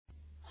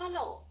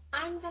Hello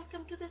and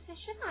welcome to the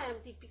session. I am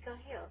Deepika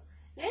here.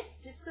 Let's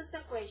discuss a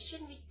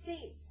question which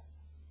says,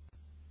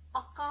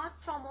 a card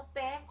from a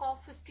pack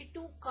of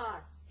 52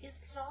 cards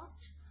is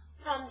lost.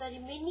 From the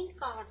remaining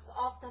cards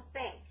of the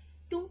pack,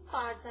 2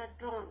 cards are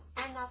drawn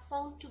and are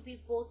found to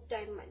be both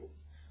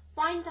diamonds.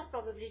 Find the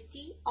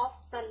probability of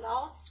the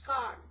lost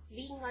card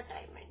being a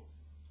diamond.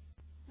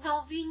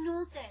 Now we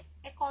know that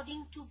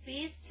according to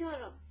Bayes'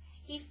 theorem,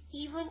 if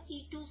E1,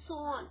 E2, so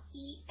on,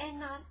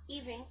 En are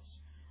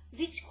events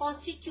which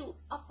constitute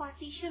a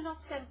partition of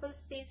sample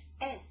space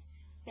S,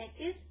 that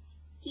is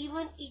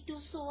E1,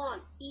 E2, so on,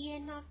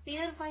 En are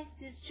pairwise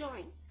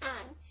disjoint,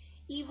 and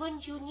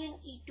E1 union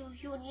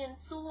E2 union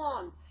so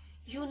on,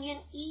 union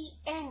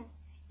En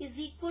is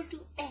equal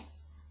to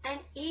S, and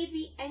A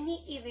be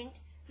any event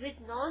with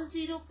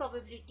non-zero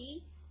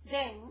probability,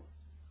 then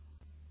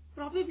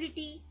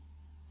probability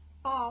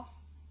of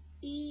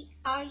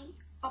Ei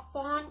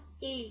upon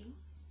A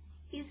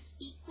is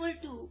equal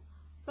to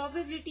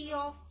probability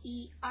of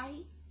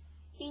Ei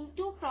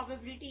into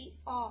probability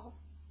of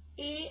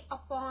A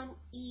upon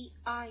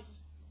Ei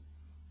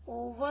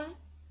over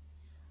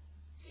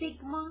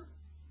sigma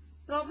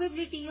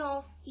probability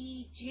of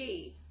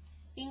Ej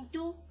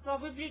into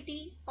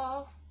probability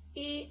of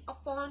A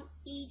upon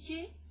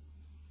Ej,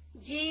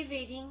 j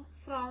varying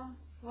from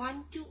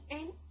 1 to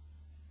n.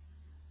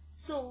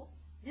 So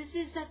this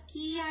is the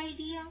key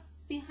idea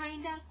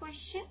behind our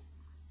question.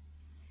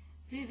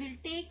 We will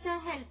take the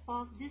help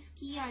of this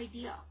key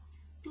idea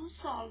to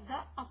solve the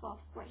above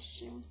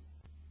question.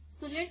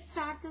 So let's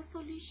start the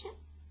solution.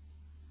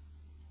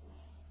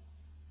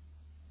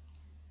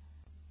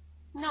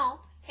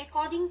 Now,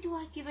 according to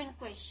our given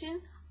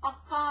question, a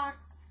card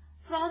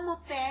from a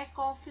pack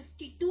of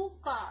 52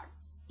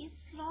 cards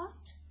is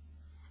lost,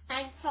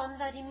 and from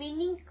the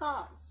remaining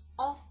cards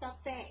of the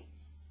pack,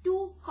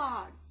 2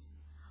 cards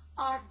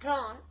are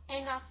drawn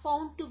and are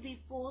found to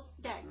be both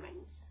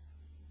diamonds.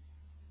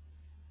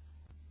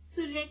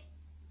 So let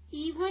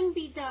E1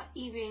 be the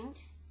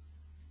event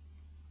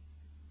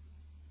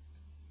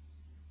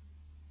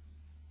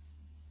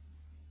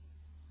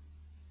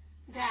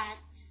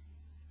that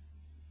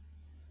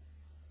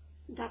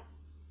the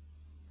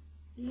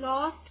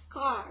lost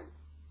card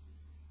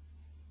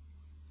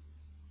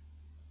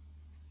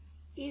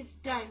is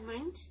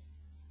diamond,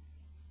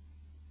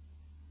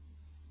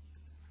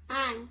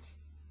 and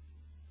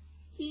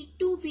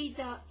E2 be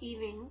the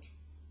event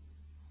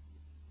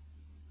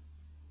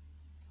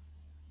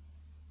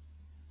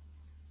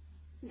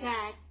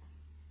that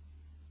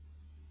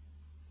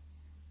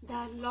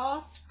the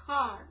lost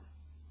card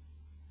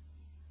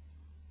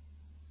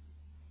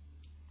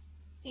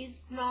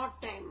is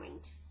not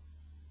diamond.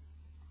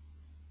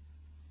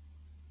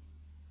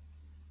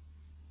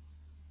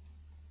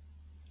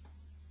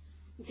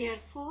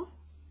 Therefore,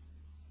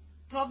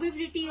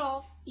 probability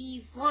of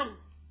E1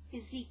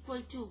 is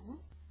equal to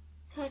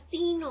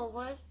 13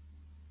 over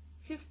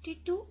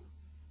 52,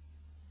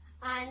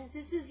 and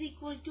this is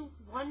equal to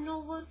 1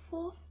 over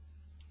 4.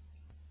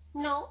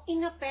 Now,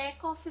 in a pack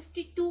of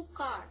 52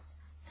 cards,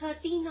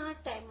 13 are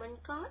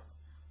diamond cards.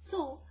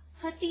 So,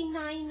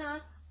 39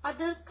 are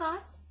other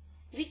cards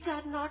which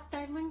are not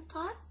diamond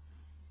cards.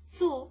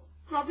 So,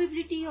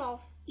 probability of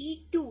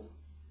E2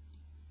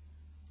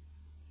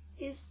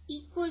 is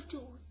equal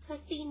to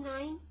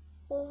 39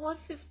 over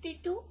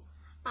 52,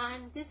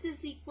 and this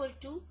is equal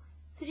to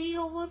 3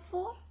 over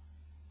 4.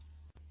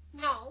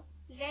 Now,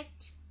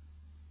 let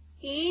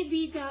A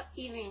be the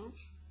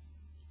event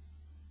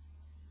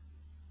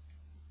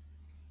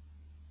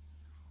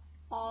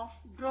of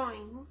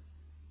drawing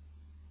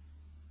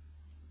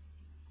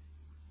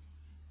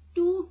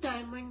 2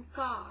 diamond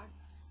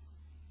cards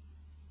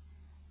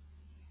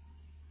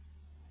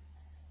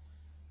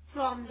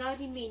from the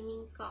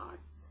remaining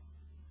cards.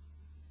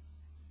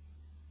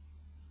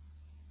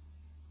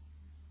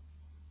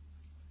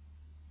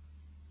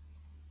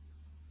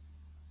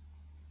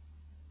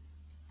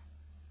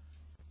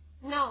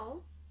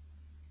 Now,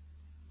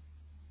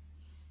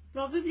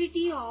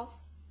 probability of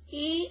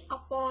A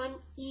upon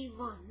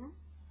E1,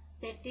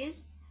 that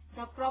is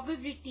the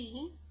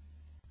probability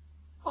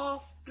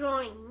of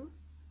drawing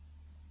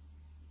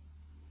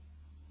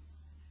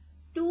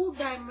 2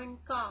 diamond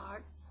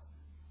cards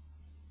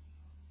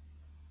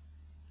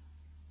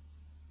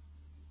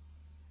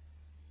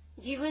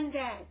given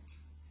that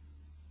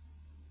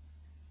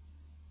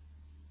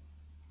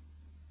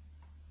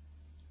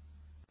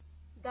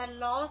the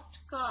lost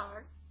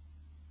card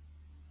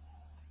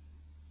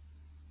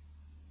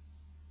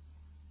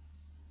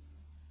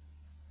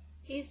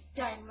is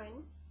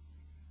diamond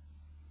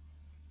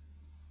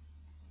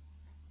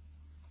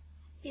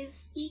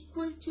is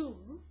equal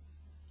to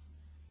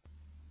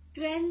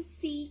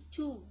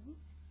 12C2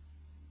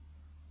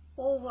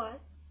 over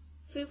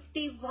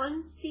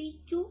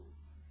 51C2,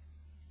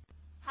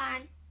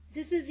 and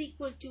this is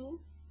equal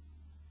to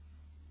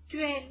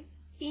 12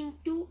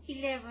 into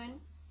 11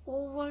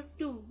 over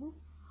 2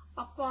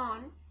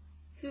 upon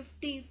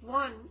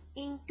 51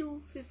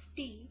 into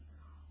 50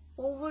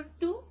 over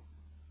 2,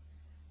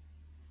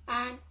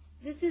 and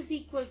this is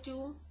equal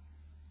to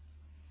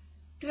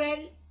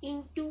 12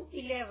 into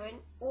 11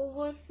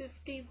 over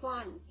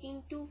 51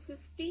 into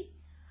 50,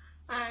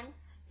 and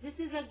this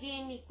is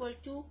again equal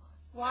to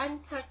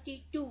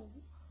 132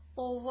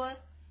 over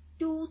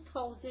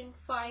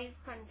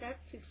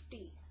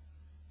 2550.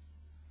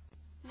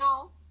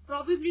 Now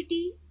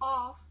probability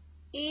of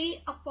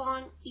A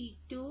upon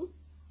E2,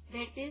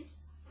 that is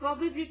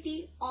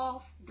probability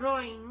of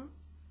drawing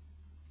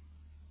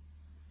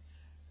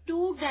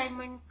 2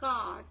 diamond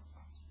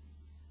cards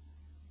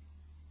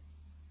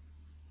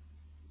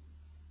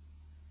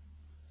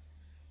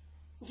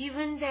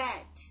given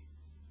that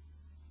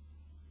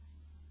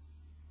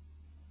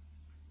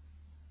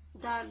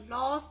the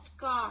lost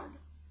card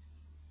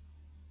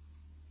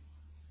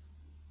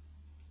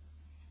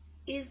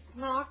is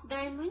not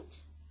diamond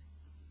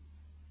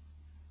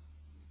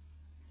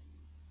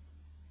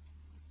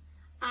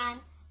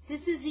and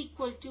this is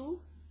equal to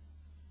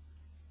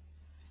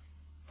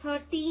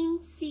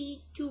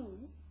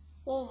 13C2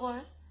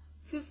 over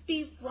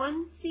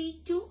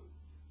 51C2,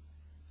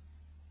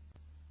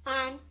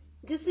 and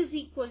this is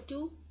equal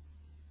to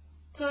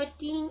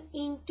 13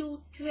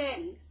 into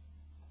 12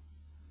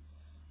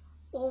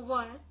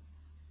 over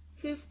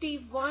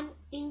 51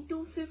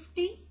 into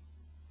 50,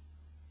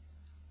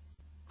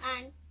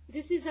 and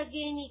this is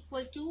again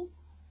equal to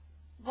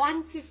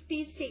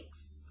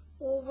 156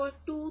 over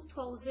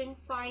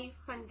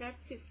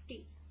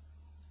 2550.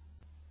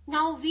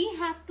 Now we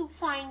have to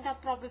find the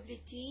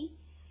probability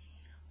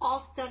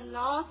of the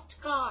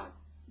lost card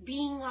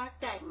being a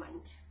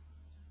diamond.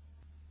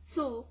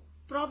 So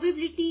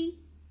probability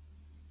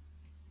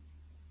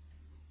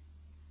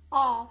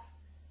of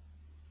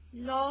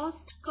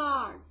lost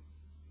card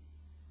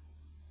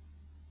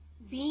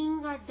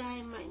being a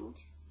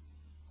diamond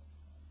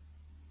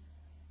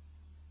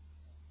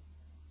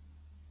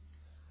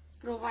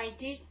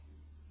provided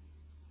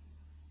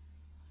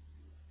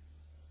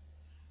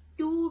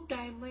 2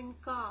 diamond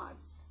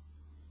cards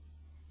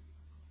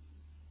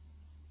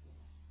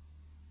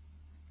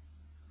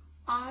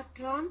are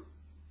drawn,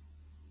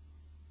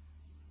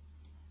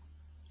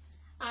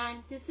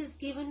 and this is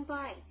given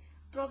by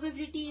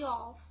probability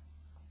of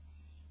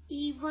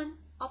E1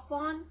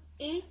 upon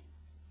A.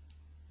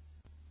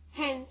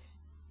 Hence,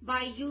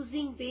 by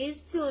using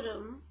Bayes'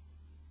 theorem,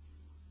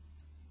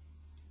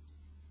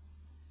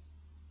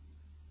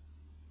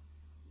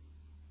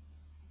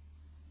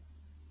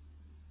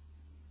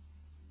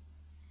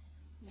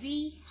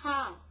 we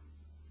have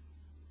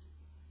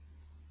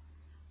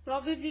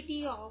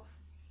probability of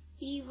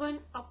E1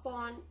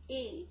 upon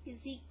A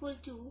is equal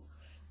to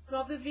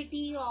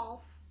probability of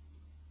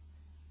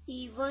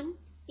E1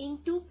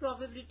 into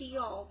probability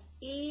of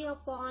A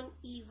upon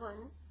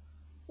E1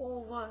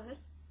 over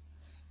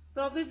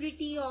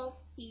probability of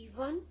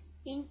E1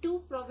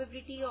 into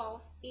probability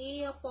of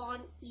A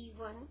upon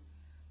E1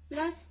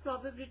 plus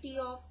probability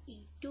of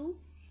E2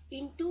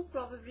 into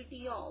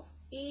probability of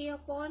A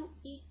upon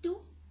E2.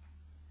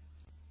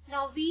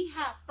 Now we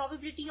have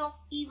probability of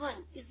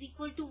E1 is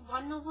equal to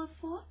 1 over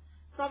 4,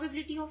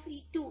 probability of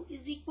E2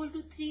 is equal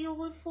to 3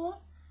 over 4,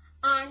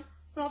 and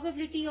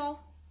probability of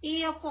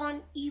A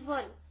upon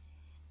E1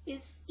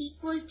 is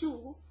equal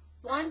to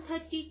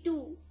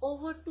 132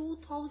 over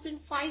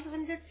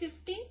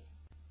 2550,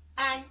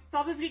 and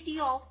probability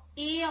of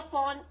A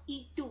upon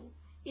E2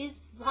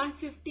 is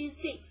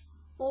 156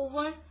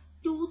 over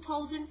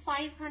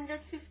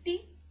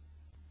 2550.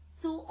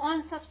 So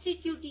on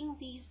substituting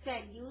these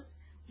values,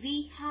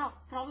 we have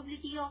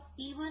probability of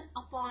E1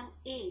 upon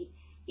A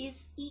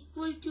is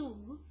equal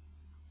to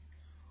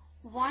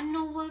 1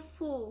 over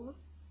 4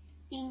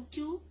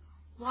 into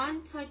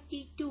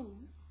 132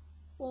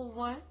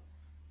 over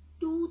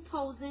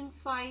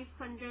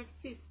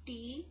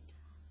 2550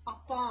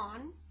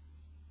 upon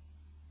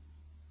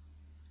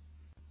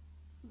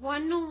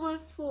 1 over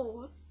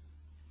 4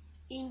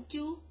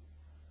 into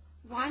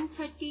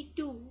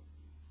 132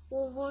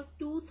 over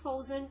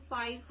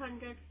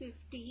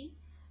 2550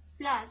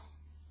 plus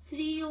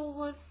 3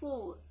 over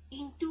 4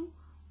 into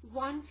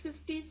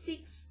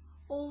 156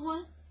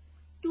 over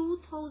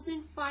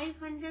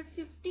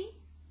 2550,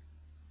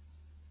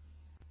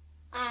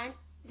 and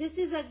this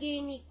is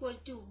again equal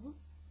to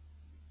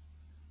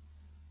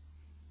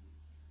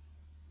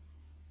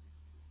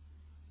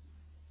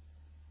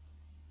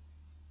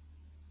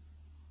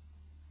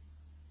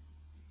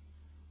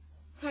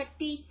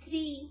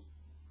 33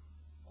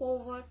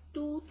 over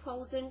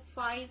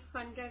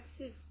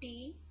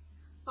 2550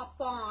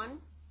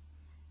 upon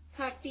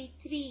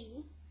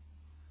 33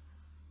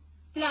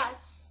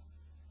 plus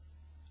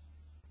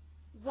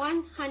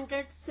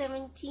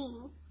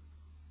 117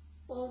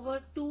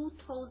 over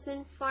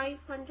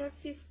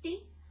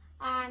 2550,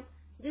 and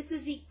this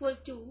is equal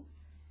to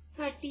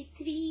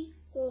 33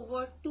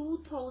 over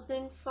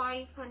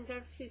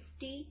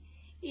 2550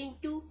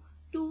 into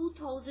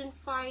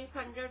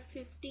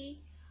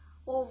 2550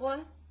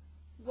 over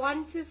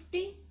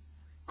 150,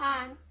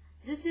 and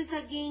this is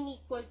again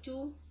equal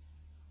to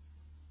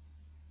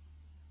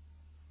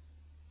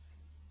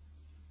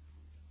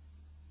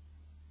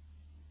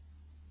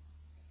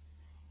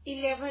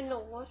 11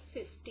 over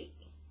 50.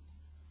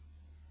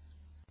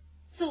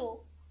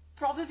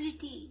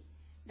 probability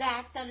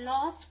that the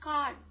lost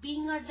card,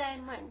 being a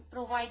diamond,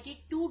 provided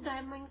 2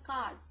 diamond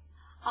cards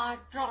are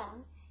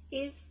drawn,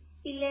 is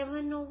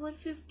 11 over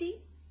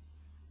 50.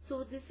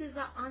 So this is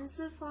the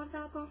answer for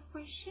the above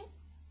question.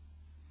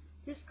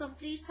 This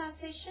completes our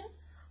session.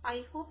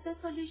 I hope the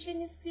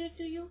solution is clear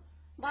to you.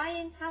 Bye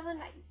and have a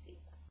nice day.